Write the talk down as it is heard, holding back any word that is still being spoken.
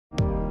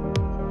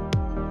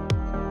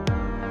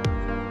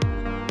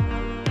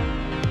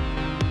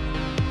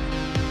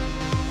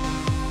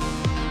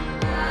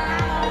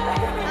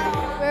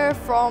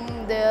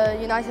from the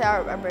United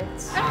Arab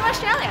Emirates. I'm from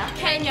Australia.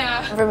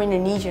 Kenya. I'm from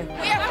Indonesia.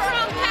 We are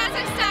from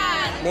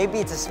Kazakhstan. Maybe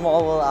it's a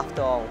small world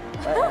after all.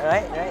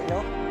 Right? No?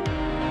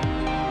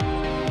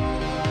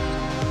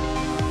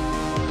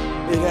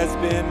 It has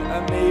been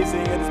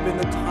amazing. It has been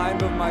the time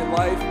of my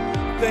life.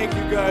 Thank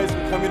you guys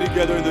for coming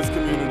together in this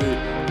community.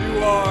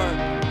 You are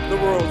the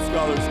World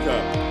Scholars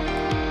Cup.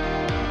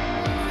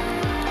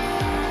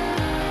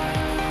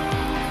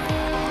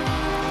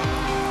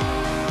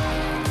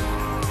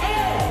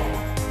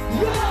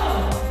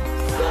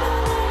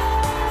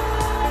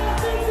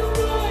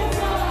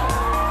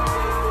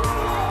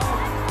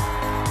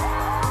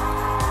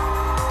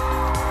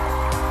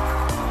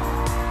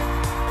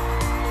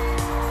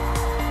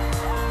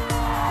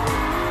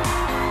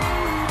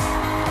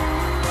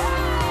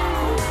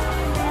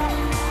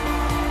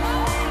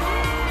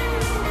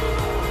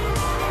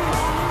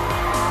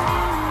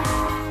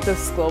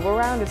 This global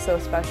round is so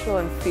special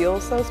and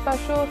feels so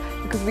special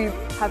because we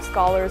have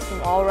scholars from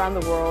all around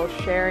the world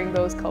sharing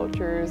those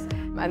cultures,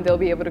 and they'll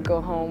be able to go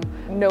home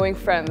knowing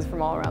friends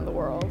from all around the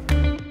world.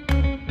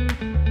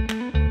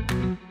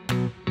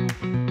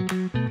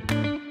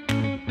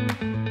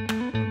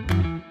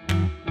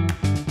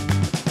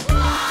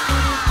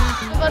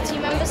 Our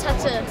team members had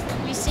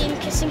to be seen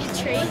kissing a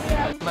tree.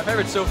 My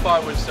favorite so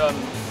far was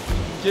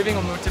giving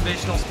a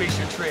motivational speech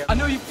to a tree. I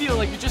know you feel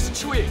like you're just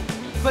a tree,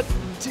 but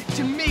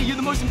to me, you're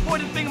the most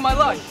important thing in my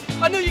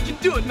life. I know you can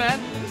do it, man.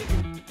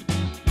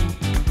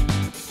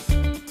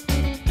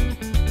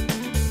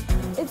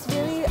 It's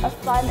really a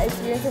fun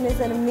experience and it's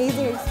an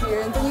amazing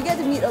experience, and you get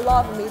to meet a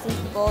lot of amazing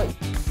people.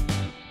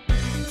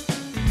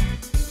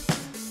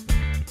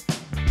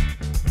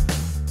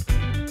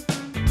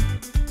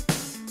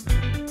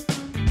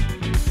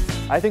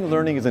 I think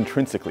learning is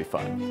intrinsically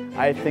fun.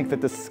 I think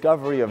that the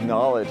discovery of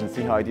knowledge and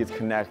seeing how ideas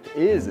connect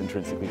is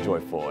intrinsically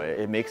joyful.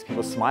 It makes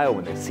people smile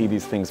when they see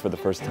these things for the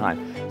first time.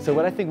 So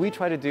what I think we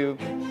try to do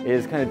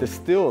is kind of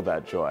distill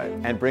that joy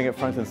and bring it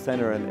front and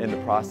center in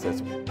the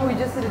process. We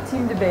just did a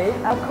team debate,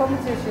 a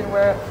competition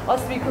where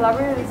us three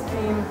collaborated as a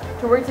team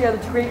to work together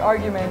to create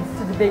arguments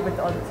to debate with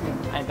the other team.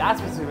 And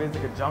that's what's really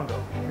like a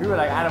jungle. We were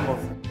like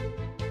animals.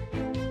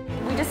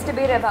 We just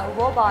debated about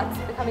robots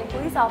becoming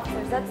police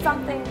officers. That's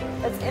something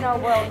that's in our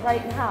world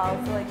right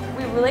now, so like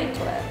we relate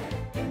to it.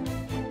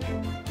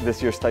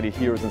 This year studied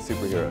heroes and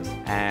superheroes,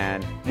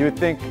 and you would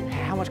think,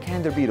 how much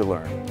can there be to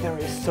learn? There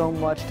is so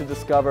much to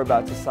discover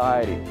about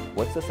society.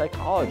 What's the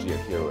psychology of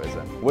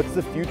heroism? What's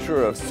the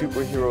future of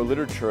superhero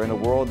literature in a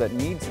world that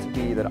needs to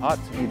be, that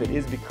ought to be, that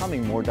is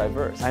becoming more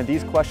diverse? And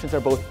these questions are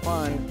both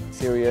fun,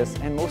 serious,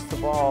 and most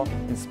of all,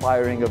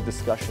 inspiring of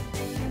discussion.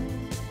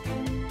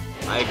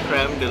 I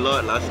crammed a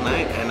lot last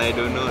night and I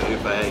don't know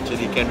if I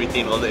actually can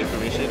retain all the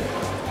information.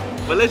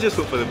 But let's just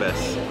hope for the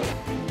best.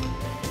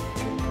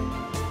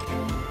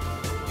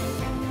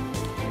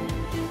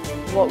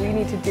 What we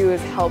need to do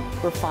is help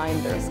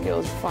refine their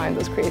skills, refine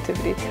those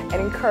creativity, and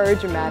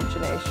encourage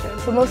imagination.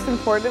 So most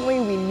importantly,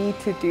 we need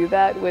to do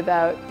that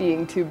without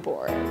being too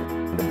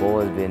boring. The bowl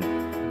has been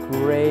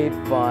great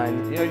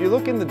fun. You know, you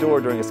look in the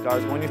door during a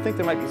Scholars Bowl and you think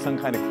there might be some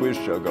kind of quiz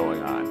show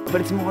going on. But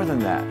it's more than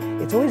that.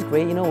 It's always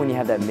great, you know, when you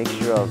have that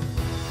mixture of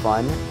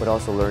fun, but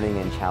also learning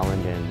and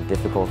challenge and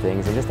difficult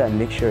things. And just that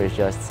mixture is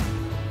just,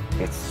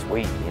 it's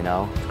sweet, you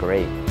know? It's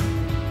great.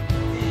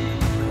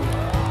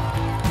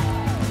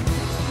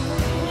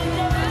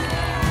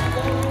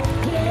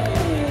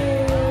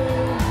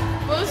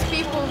 Most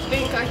people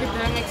think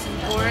academics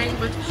is boring,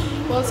 but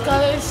World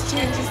Scholars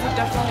changes the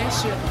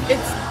definition.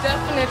 It's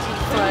definitely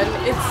fun.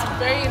 It's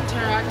very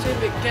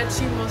interactive. It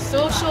gets you more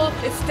social.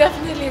 It's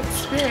definitely an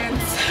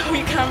experience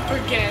we can't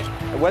forget.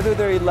 Whether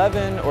they're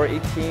 11 or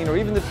 18 or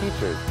even the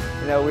teachers,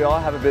 you know, we all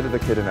have a bit of the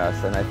kid in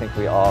us, and I think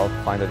we all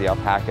find that the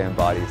alpaca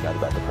embodies that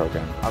about the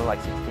program. I'm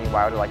like 16,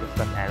 why would I like a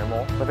stuffed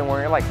animal? But then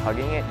when you're like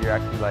hugging it, you're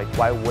actually like,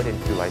 why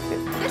wouldn't you like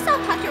it? This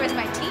alpaca is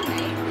my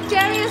teammate.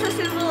 Jerry is a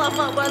symbol of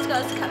what World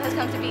Scholars Cup has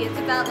come to be. It's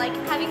about like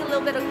having a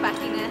little bit of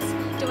quackiness,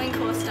 doing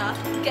cool stuff,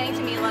 getting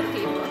to meet a lot of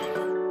people.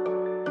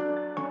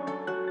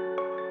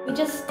 We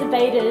just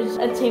debated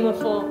a team of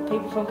 4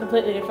 people from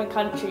completely different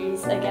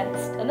countries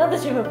against another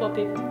team of 4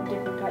 people from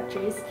different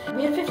countries.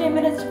 We had 15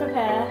 minutes to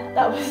prepare.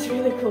 That was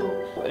really cool.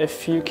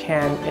 If you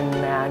can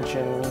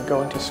imagine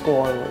going to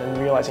school and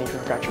realizing you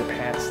forgot your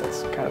pants,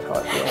 that's kind of how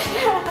I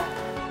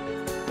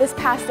feel. This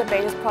past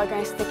debate is probably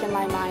going to stick in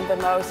my mind the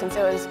most since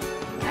it was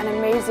an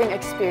amazing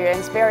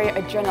experience, very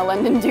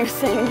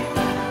adrenaline-inducing.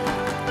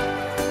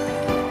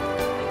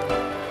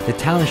 The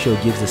talent show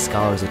gives the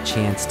scholars a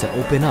chance to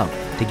open up,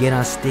 to get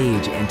on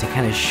stage, and to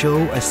kind of show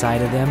a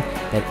side of them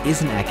that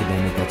isn't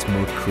academic, that's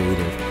more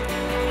creative.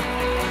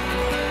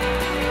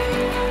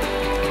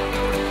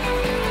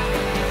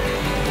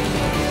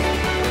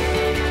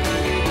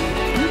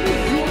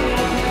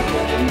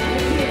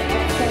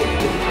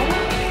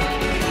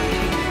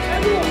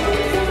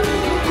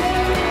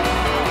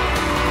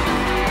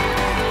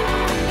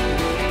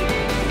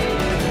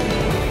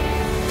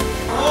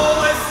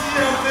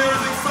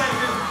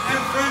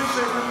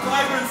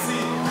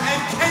 vibrancy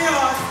and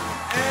chaos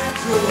and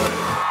joy.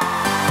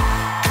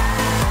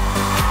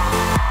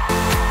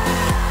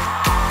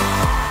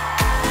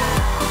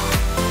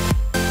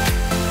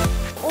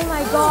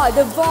 my god,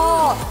 the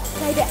ball,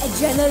 like the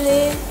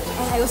adrenaline,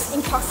 and it was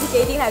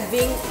intoxicating, like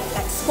being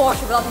like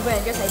squashed with a lot of people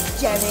and just like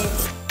jamming.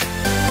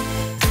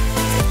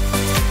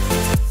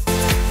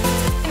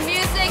 The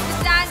music, the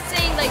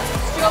dancing, like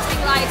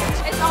strobing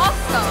lights, it's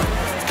awesome.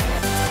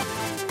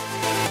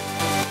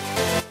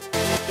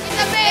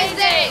 It's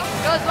amazing!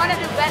 It was one of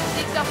the best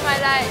weeks of my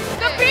life.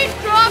 The beat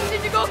drops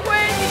and you go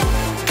crazy.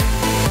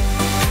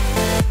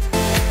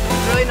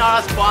 It's really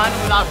not as fun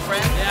without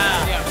friends.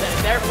 Yeah.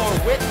 Therefore,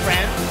 with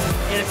friends,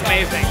 it is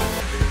amazing.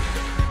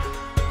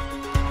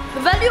 The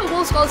value of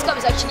World Scholars Cup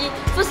is actually,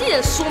 firstly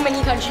there's so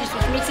many countries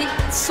which makes it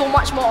so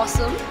much more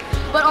awesome.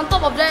 But on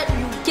top of that,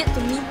 you get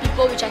to meet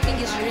people, which I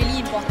think is really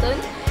important.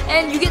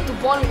 And you get to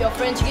bond with your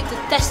friends, you get to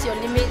test your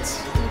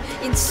limits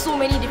in so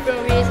many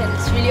different ways, and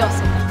it's really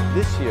awesome.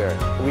 This year,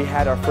 we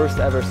had our first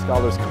ever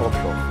Scholars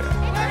Cultural Fair.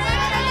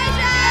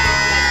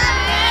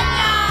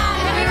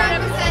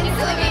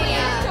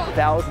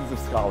 Thousands of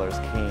scholars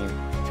came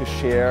to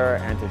share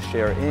and to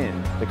share in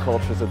the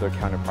cultures of their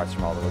counterparts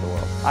from all over the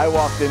world. I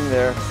walked in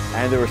there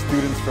and there were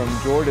students from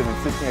Jordan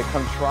insisting I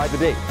come try the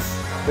dates.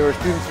 There were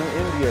students from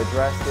India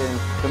dressed in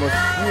the most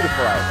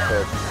beautiful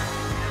outfits.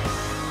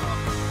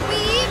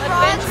 We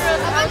brought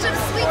a bunch of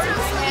sweets from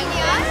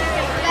Slovenia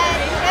that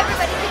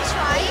everybody can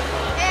try,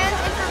 and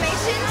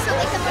information so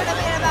they can learn a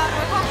bit about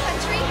our home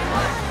country.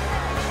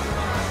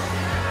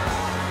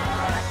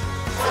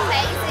 It's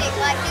amazing,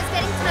 like just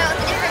getting to know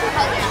the different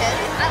cultures.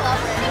 I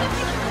love it.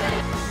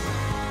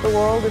 The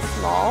world is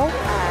small,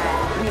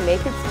 and we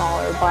make it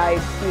smaller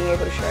by being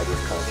able to share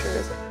these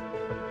cultures.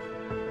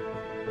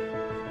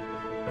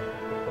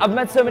 I've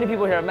met so many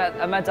people here.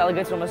 I've met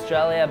delegates from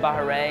Australia,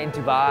 Bahrain,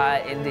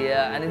 Dubai,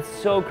 India, and it's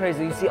so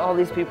crazy. You see all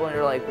these people and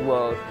you're like,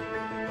 whoa.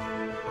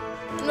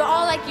 We're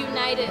all like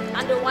united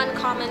under one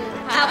common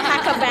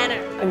alpaca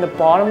banner. In the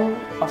bottom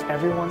of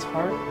everyone's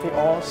heart, they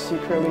all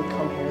secretly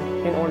come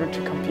here in order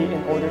to compete,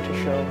 in order to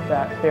show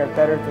that they are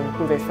better than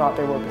who they thought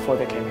they were before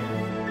they came here.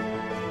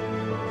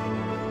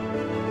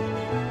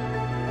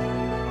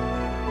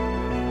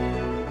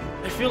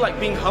 I feel like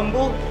being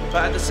humble,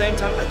 but at the same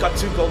time, I got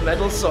 2 gold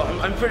medals, so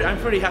I'm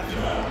pretty happy.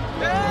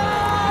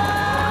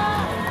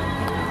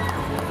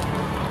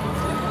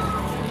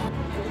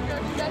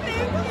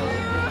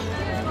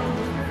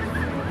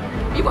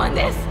 We won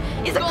this!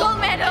 It's a gold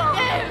medal!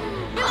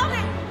 We love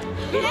it!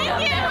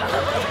 Thank you!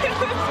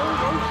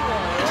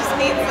 It just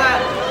means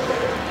that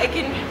I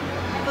can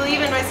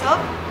believe in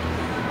myself,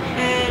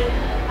 and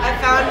I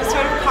found a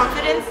sort of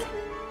confidence.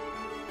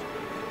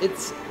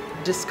 It's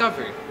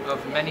discovery of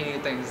many new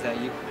things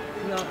that you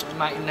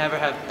might never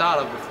have thought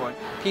of before.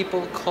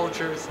 People,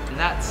 cultures, and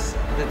that's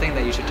the thing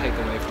that you should take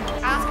away from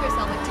us. Ask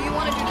yourself, like, do you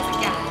want to do this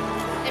again?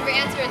 And if your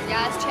answer is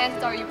yes,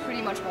 chances are you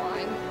pretty much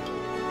won.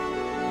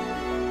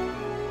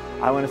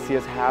 I want to see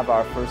us have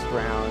our first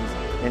rounds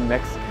in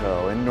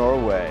Mexico, in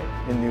Norway,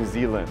 in New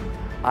Zealand.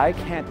 I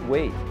can't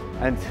wait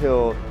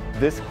until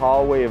this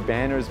hallway of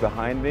banners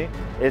behind me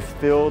is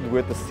filled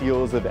with the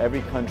seals of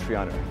every country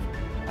on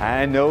earth.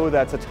 I know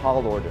that's a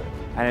tall order,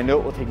 and I know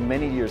it will take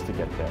many years to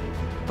get there.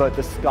 But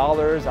the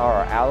scholars are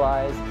our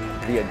allies,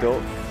 the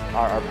adults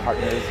are our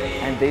partners,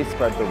 and they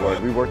spread the word.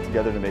 We work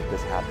together to make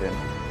this happen.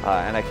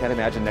 And I can't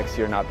imagine next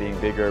year not being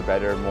bigger,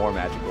 better, more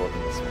magical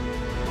than this one.